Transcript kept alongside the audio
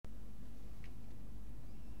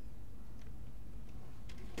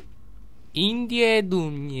Indie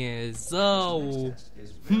Dumnezeu.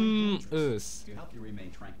 Îs. To help you remain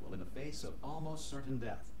tranquil in the face of almost certain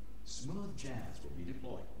death, smooth jazz will be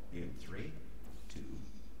deployed in 3, 2,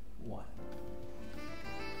 1.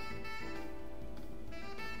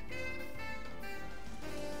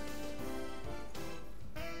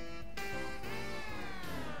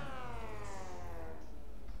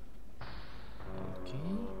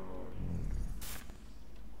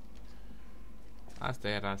 Asta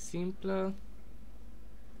era simplă.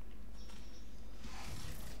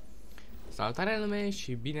 Salutare lume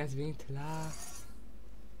și bine ați venit la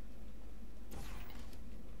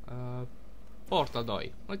Portal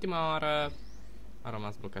 2. Ultima oară am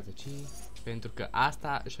rămas blocat aici pentru că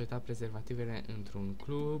asta și-a uitat prezervativele într-un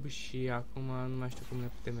club și acum nu mai știu cum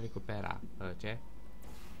le putem recupera. Ce?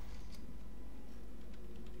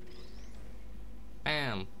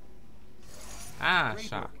 Bam!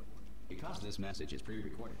 Așa. Because this message is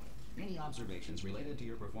pre-recorded, any observations related to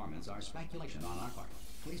your performance are speculation on our part.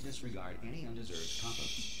 Please disregard any undeserved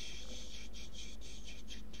compliments.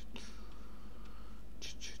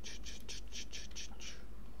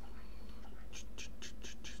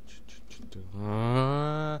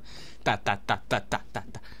 Ta.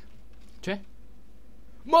 Ce?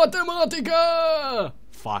 Matematică!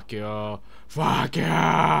 Fuck you! Fuck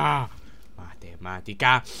you!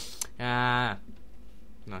 Matematica!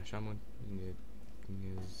 Nu, așa mă...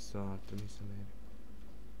 Dumnezeu, trebuie să merg.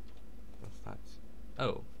 Stați.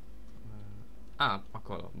 Oh.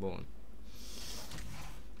 Acolo, bun.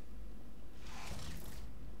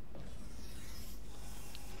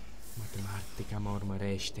 Matematica mă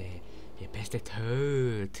urmărește. E peste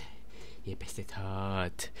tot. E peste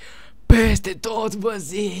tot. Peste tot, vă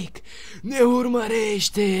zic! Ne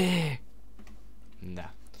urmărește!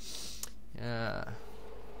 Da.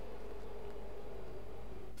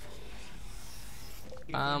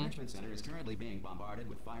 If the enrichment center is currently being bombarded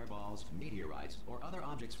with fireballs, meteorites, or other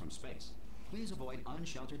objects from space, please avoid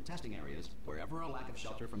unsheltered testing areas wherever a lack of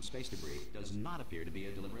shelter from space debris does not appear to be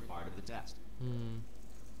a deliberate part of the test.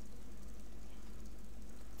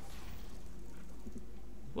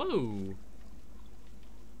 Whoa!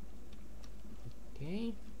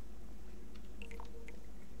 Okay.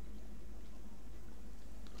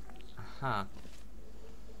 Aha.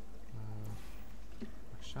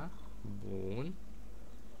 Așa. Bun.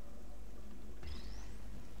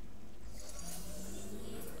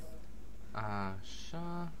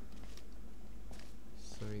 Așa.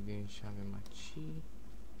 Să vedem ce avem aici.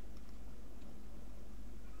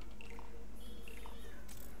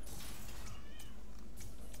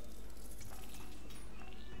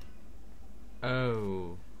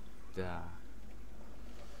 Oh, da.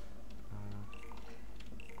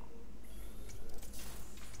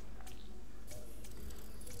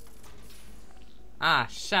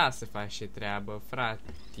 Așa se face treabă,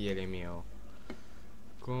 fratele meu.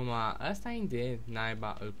 Cum asta e de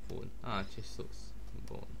naiba îl pun. Ce sus.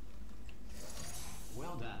 Bun.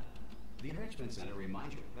 Well done. The enrichment center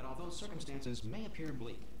reminds you that although circumstances may appear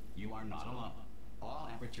bleak, you are not alone. All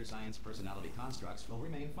Aperture Science personality constructs will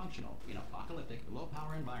remain functional in apocalyptic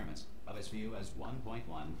low-power environments of as few as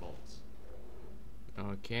 1.1 volts.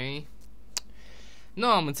 Ok. Nu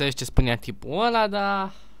am înțeles ce spunea tipul ăla,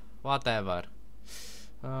 dar whatever.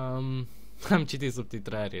 Am citit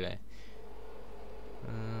subtitrările.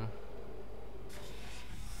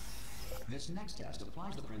 This next test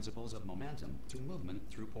applies the principles of momentum to movement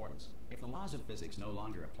through portals. If the laws of physics no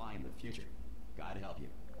longer apply in the future, God help you.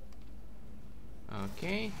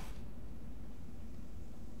 Ok.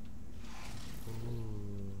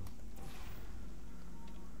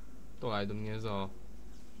 Tu ai Dumnezeu.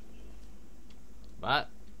 Ba,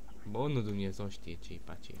 bunul Dumnezeu știe ce-i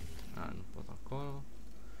pacient. Nu pot acolo.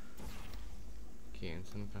 Ok,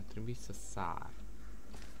 înseamnă că ar trebui să sar.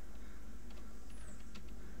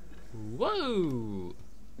 Wow!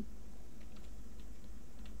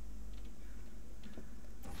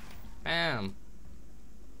 Bam!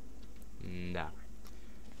 Da.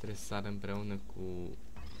 Trebuie să sar împreună cu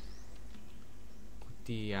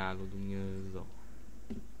cutia lui Dumnezeu.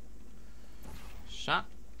 Așa.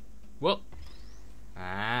 Wow!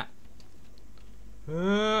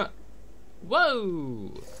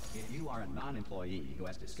 Whoa! If you are a non-employee who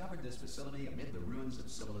has discovered this facility amid the ruins of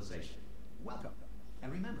civilization, welcome.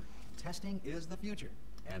 And remember, testing is the future,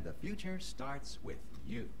 and the future starts with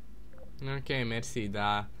you. Ok, mersi,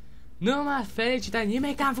 da. Nu m-a felicitat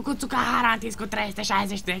nimeni că am făcut Tsukahara întins cu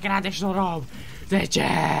 360 de grade și norob. De ce?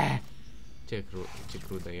 Ce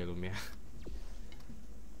crudă e lumea.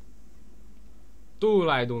 Tu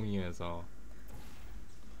l-ai Dumnezeu.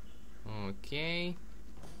 Ok.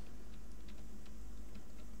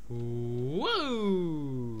 Wow!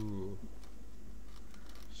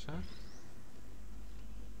 Așa.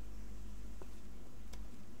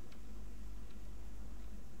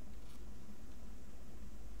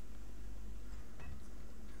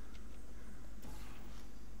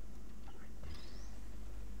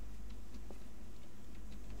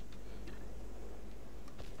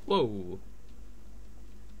 Wow!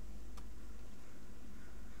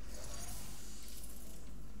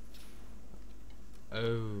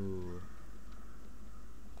 Oh.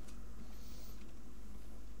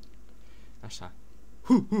 Așa.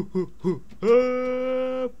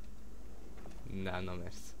 Da, n-a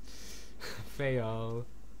mers. Fail.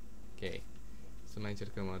 Ok. Să mai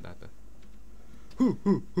încercăm o dată.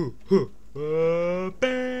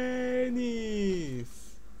 Penis!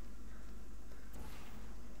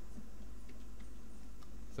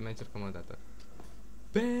 Să mai încercăm o dată.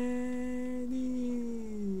 Penis!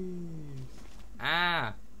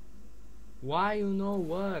 Ah! Why you no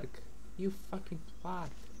work? You fucking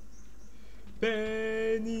twat.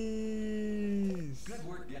 Penis! Good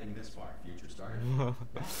work getting this far, future starter.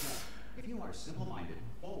 If you are simple-minded,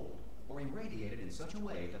 bold, or irradiated in such a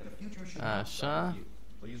way that the future should not start with you,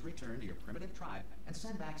 please return to your primitive tribe and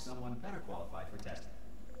send back someone better qualified for testing.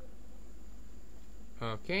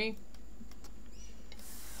 Ok.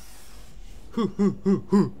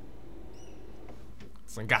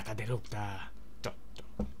 Sunt gata de luptă.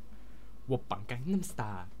 Whoop, Gangnam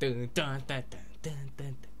Style.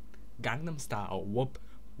 Gangnam Style. Whoop,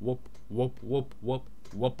 whoop, whoop, whoop, whoop.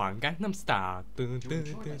 Whoop, Gangnam Style. To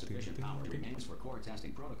ensure that sufficient power remains for core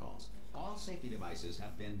testing protocols, all safety devices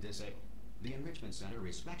have been disabled. The Enrichment Center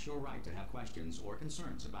respects your right to have questions or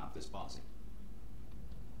concerns about this policy.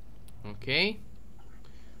 Ok.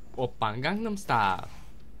 Whoop, Gangnam Style.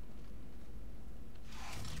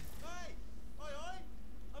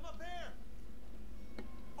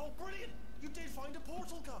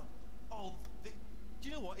 Do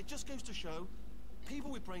you know what? It just goes to show people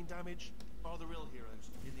with brain damage are the real heroes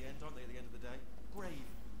in the end, aren't they, at the end of the day? Brave.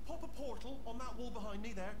 Pop a portal on that wall behind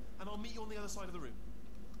me there, and I'll meet you on the other side of the room.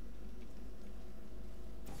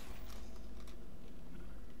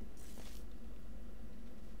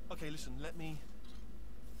 Okay, listen, let me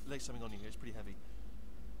lay something on you here. It's pretty heavy.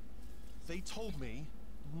 They told me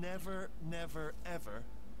never, never, ever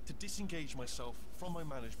to disengage myself from my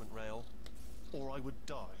management rail, or I would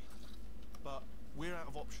die. But we're out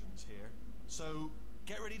of options here, so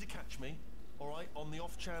get ready to catch me, alright, on the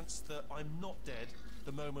off chance that I'm not dead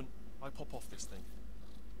the moment I pop off this thing.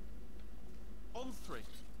 On 3.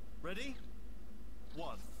 Ready?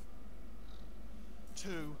 1,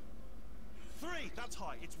 2, 3. That's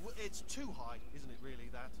high. It's too high, isn't it, really,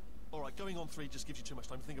 that? Alright, going on 3 just gives you too much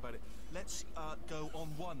time to think about it. Let's go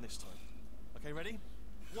on 1 this time. Okay, ready?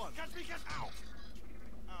 1. Catch me, catch! Ow!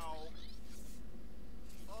 Ow.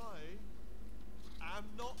 I'm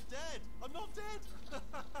not dead. I'm not dead.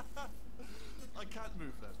 I can't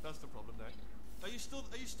move then. That's the problem now. Are you still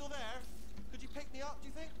there? Could you pick me up, do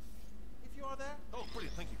you think? If you are there? Oh,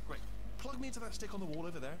 brilliant. Thank you. Great. Plug me into that stick on the wall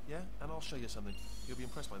over there, yeah? And I'll show you something. You'll be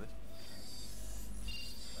impressed by this.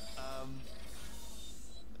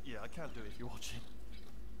 Yeah, I can't do it if you're watching.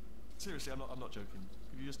 Seriously, I'm not joking.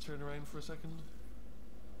 Could you just turn around for a second?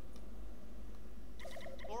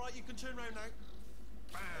 All right, you can turn around now.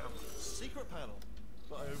 Bam! Secret panel.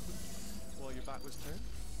 That I open while your back was turned.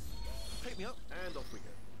 Pick me up, and off we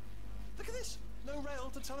go. Look at this! No rail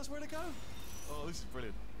to tell us where to go. Oh, this is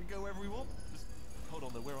brilliant. We can go wherever we want. Hold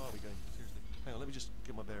on though, where are we going? Seriously. Hang on, let me just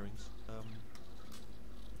get my bearings.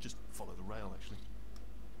 Just follow the rail, actually.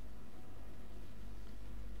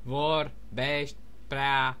 Vorbești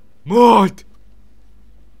prea mult!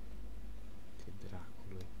 Ce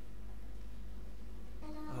dracului.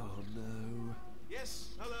 Oh no.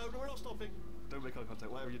 Yes, hello, no, we're not stopping. Don't make eye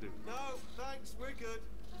contact, whatever you do. No, thanks, we're good.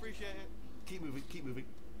 Appreciate it. Keep moving, keep moving.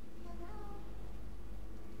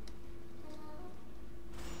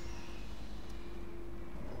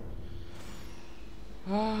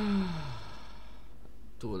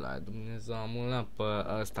 Tu la Dumnezeu, am una pe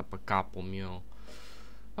ăsta pe capul meu.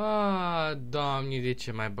 Doamne, de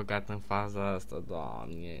ce m-ai băgat în faza asta,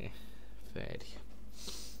 Doamne? Feri.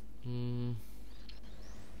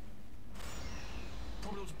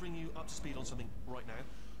 Probably ought to bring you up to speed on something right now.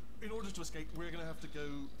 In order to escape, we're going to have to go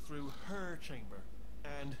through her chamber,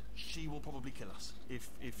 and she will probably kill us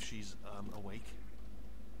if she's awake.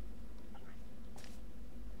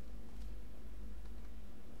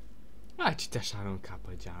 Ce te așa arunca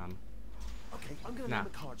pe geam? Okay, I'm going to lay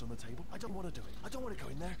the cards on the table. I don't want to do it. I don't want to go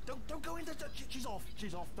in there. Don't go in there. She's off.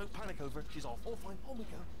 She's off. Don't panic over it. She's off. All fine. On we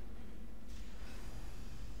go.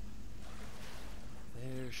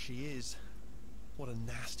 There there she is. What a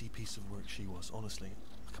nasty piece of work she was, honestly.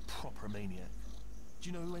 Like a proper maniac. Do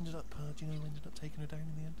you know who ended up taking her down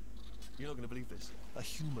in the end? You're not going to believe this. A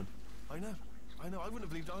human. I know. I wouldn't have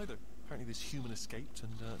believed it either. Apparently this human escaped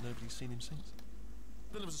and nobody's seen him since.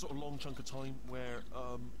 Then there was a sort of long chunk of time where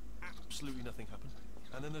absolutely nothing happened.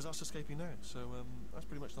 And then there's us escaping now. So that's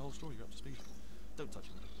pretty much the whole story. You're up to speed. Don't touch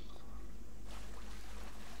him.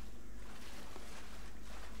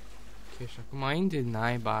 Ok, și acum unde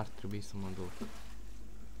naiba ar trebui să mă duc?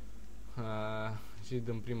 Și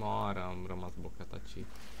din prima oară am rămas blocat aici.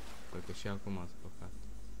 Cred că și acum am blocat.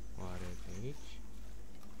 Oare pe aici?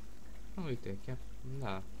 Uite, chiar...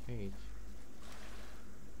 Da, pe aici.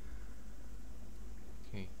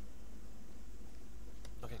 Ok.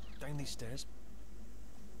 Okay, down these stairs.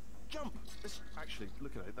 Jump! Actually,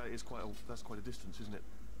 look at it. That's quite a distance, isn't it?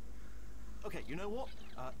 Okay, you know what?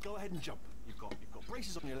 Go ahead and jump. You've got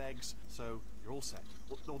braces on your legs, so you're all set.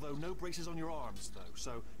 Although no braces on your arms, though.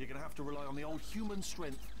 So you're going to have to rely on the old human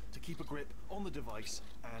strength to keep a grip on the device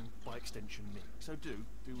and, by extension, me. So do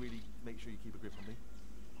really make sure you keep a grip on me.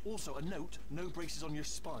 Also, a note: no braces on your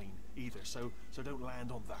spine either. So don't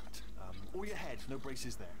land on that. Or your head. No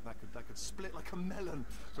braces there. That could split like a melon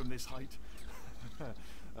from this height.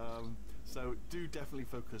 So do definitely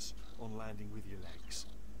focus on landing with your legs.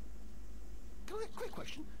 Quick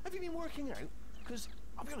question. Have you been working out? Because,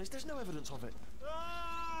 I'll be honest, there's no evidence of it.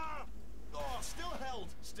 Ah! Oh, still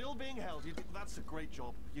held. Still being held. That's a great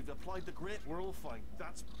job. You've applied the grit. We're all fine.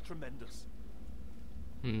 That's tremendous.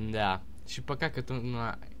 Da. Și păcat că tu nu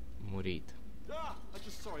ai murit. Ah! I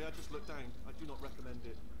just looked down. I do not recommend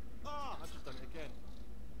it. Ah! I've just done it again.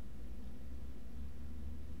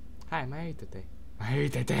 Hai, mai uite-te. Mai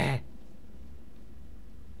uite-te!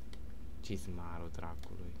 Cizmarul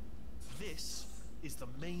dracului. This is the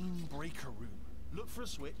main breaker room. Look for a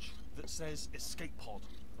switch that says escape pod.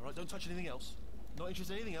 All right, don't touch anything else. Not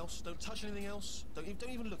interested in anything else. Don't touch anything else. Don't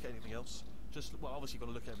even look at anything else. Just, well, obviously you've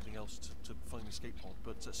got to look at everything else to find the escape pod.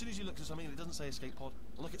 But as soon as you look at something and it doesn't say escape pod,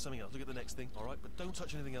 look at something else. Look at the next thing, all right? But don't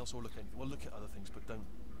touch anything else or look at anything. Well, look at other things, but don't.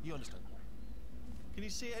 You understand? Can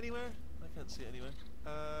you see it anywhere? I can't see it anywhere.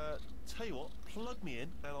 Tell you what, plug me in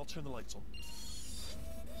and I'll turn the lights on.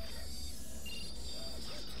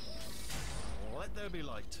 Let there be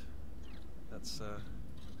light. That's,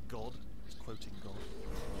 God. He's quoting God.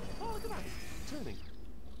 Oh, look at that. Turning.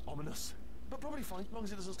 Ominous. But probably fine, as long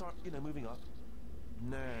as it doesn't start, moving up.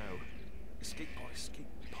 Now. Escape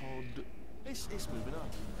pod. It's moving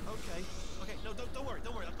up. Okay. No, don't worry.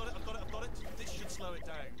 I've got it. This should slow it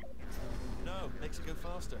down. No, makes it go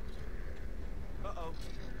faster. Uh-oh.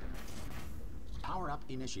 Power up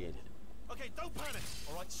initiated. Okay, don't panic.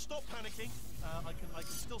 All right, stop panicking. I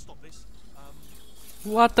can still stop this.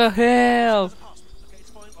 What the hell? Okay, it's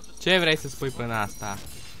fine. I'll just... Ce vrei să spui până asta?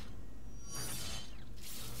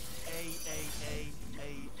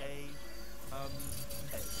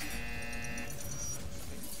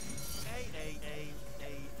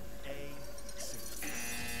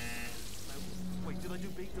 Wait, did I do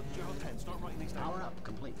B? Do you have a pen? Start writing these down. Power up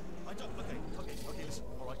complete. I don't. Okay, listen.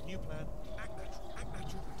 All right, new plan. Act natural. We've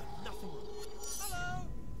done nothing wrong. Hello.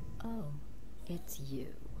 Oh, it's you.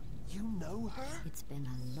 You know her? It's been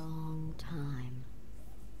a long time.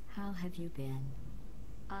 How have you been?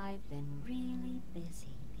 I've been really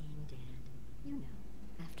busy being dead. You know,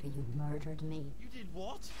 after you murdered me. You did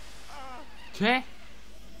what? Ce?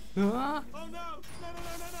 Oh no! No!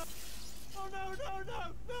 Oh no!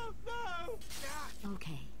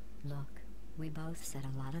 Okay, look, we both said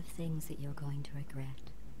a lot of things that you're going to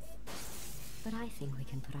regret. But I think we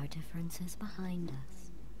can put our differences behind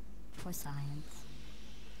us. For science.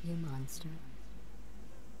 You monster.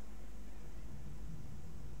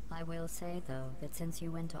 I will say, though, that since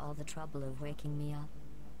you went to all the trouble of waking me up,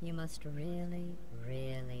 you must really,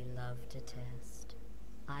 really love to test.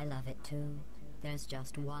 I love it too. There's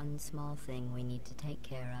just one small thing we need to take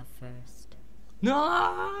care of first. No!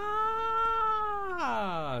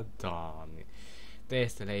 Doamne.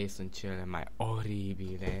 Testele ei sunt cele mai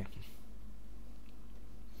oribile.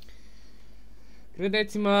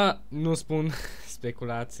 Credeți-mă, nu spun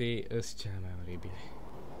speculații, sunt cele mai oribile.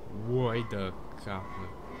 Uai de capul.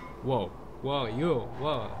 Wow,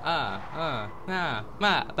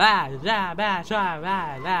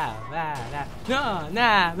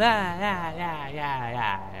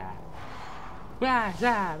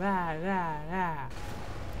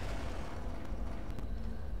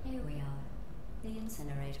 Here we are, the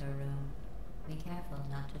incinerator room. Be careful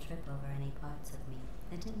not to trip over any parts of me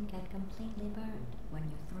that didn't get completely burned when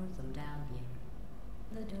you threw them down here.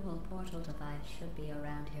 The dual portal device should be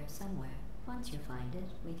around here somewhere, Once you find it,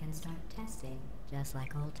 we can start testing, just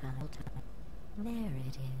like old time. There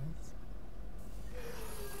it is.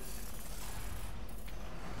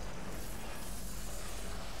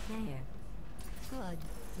 There. Good.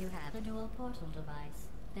 You have a dual portal device.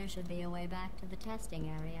 There should be a way back to the testing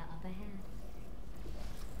area up ahead.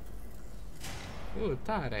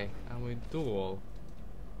 Tare. Am un dual.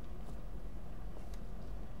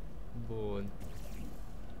 Bun.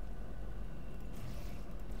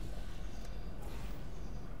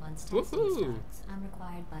 Once testing starts, I'm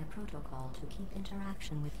required by protocol to keep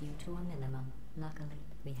interaction with you to a minimum. Luckily,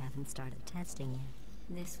 we haven't started testing yet.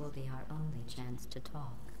 This will be our only chance to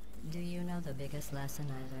talk. Do you know the biggest lesson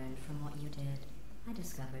I learned from what you did? I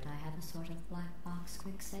discovered I have a sort of black box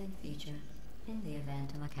quick save feature. In the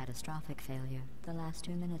event of a catastrophic failure, the last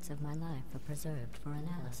 2 minutes of my life are preserved for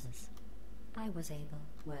analysis. I was able,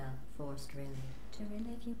 well, forced really, to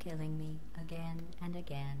relive you killing me again and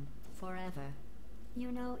again, forever.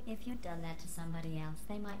 You know, if you'd done that to somebody else,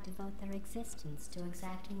 they might devote their existence to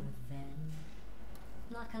exacting revenge.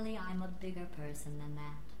 Luckily, I'm a bigger person than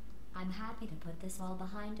that. I'm happy to put this all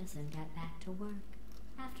behind us and get back to work.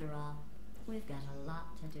 After all, we've got a lot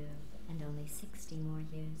to do, and only 60 more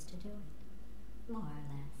years to do it. More or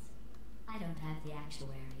less. I don't have the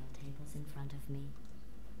actuarial tables in front of me.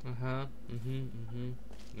 Aha,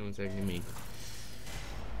 nu înțeleg nimic.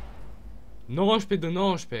 19 de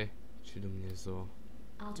 19! Ce Dumnezeu.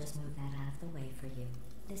 I'll just move that out of the way for you.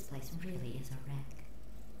 This place really is a wreck.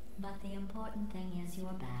 But the important thing is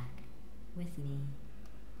you're back. With me.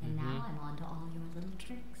 And now I'm on to all your little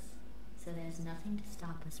tricks. So there's nothing to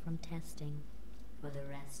stop us from testing. For the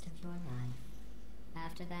rest of your life.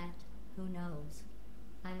 After that, who knows?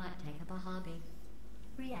 I might take up a hobby.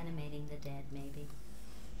 Reanimating the dead, maybe.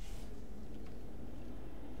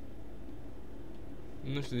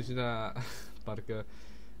 Nu știu de ce, dar parcă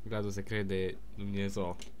GLaDOS se crede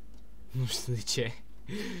Dumnezeu. Nu știu de ce.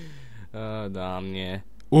 Doamne.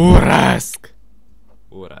 Urăsc!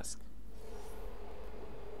 Urăsc.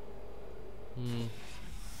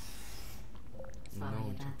 Sorry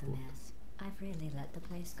about the mess. I've really let the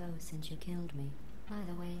place go since you killed me. By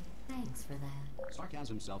the way, thanks for that.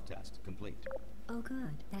 Sarcasm self-test complete. Oh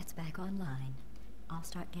good, that's back online. I'll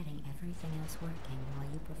start getting everything else working while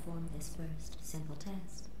you perform this first simple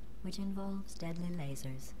test, which involves deadly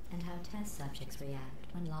lasers and how test subjects react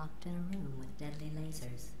when locked in a room with deadly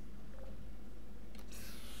lasers.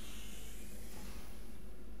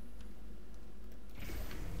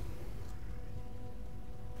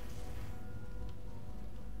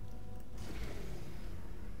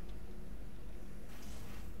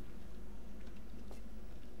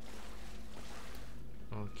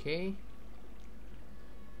 Ok.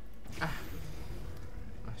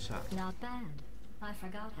 Așa. Not bad. I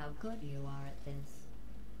forgot how good you are at this.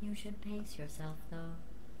 You should pace yourself, though.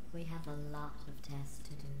 We have a lot of tests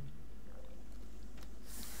to do.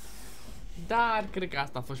 Dar cred că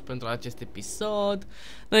asta a fost pentru acest episod.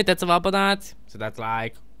 Nu uitați să vă abonați, să dați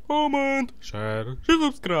like, comment, share și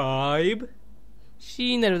subscribe.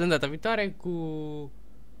 Și ne revedem data viitoare cu...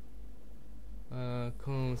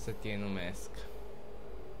 cum să te numesc?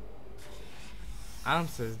 Am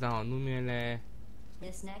să-ți dau numele...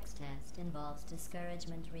 This next test involves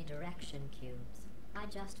discouragement redirection cubes. I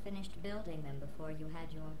just finished building them before you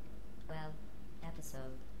had your, well,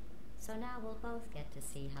 episode. So now we'll both get to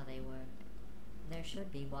see how they work. There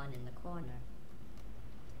should be one in the corner.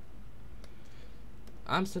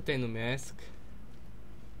 Am să te numesc...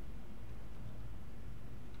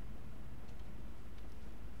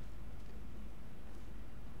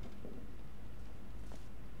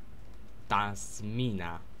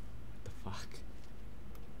 Tasmina. What the fuck?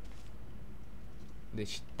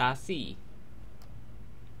 Deci Tasi.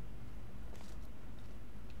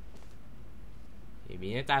 E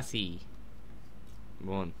bine, Tasi.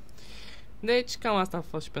 Bun. Deci cam asta a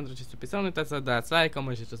fost și pentru acest episod. Nu uitați să dați like,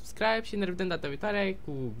 comment și subscribe și ne revedem data viitoare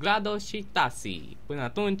cu GLaDOS și Tasi. Până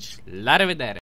atunci, la revedere!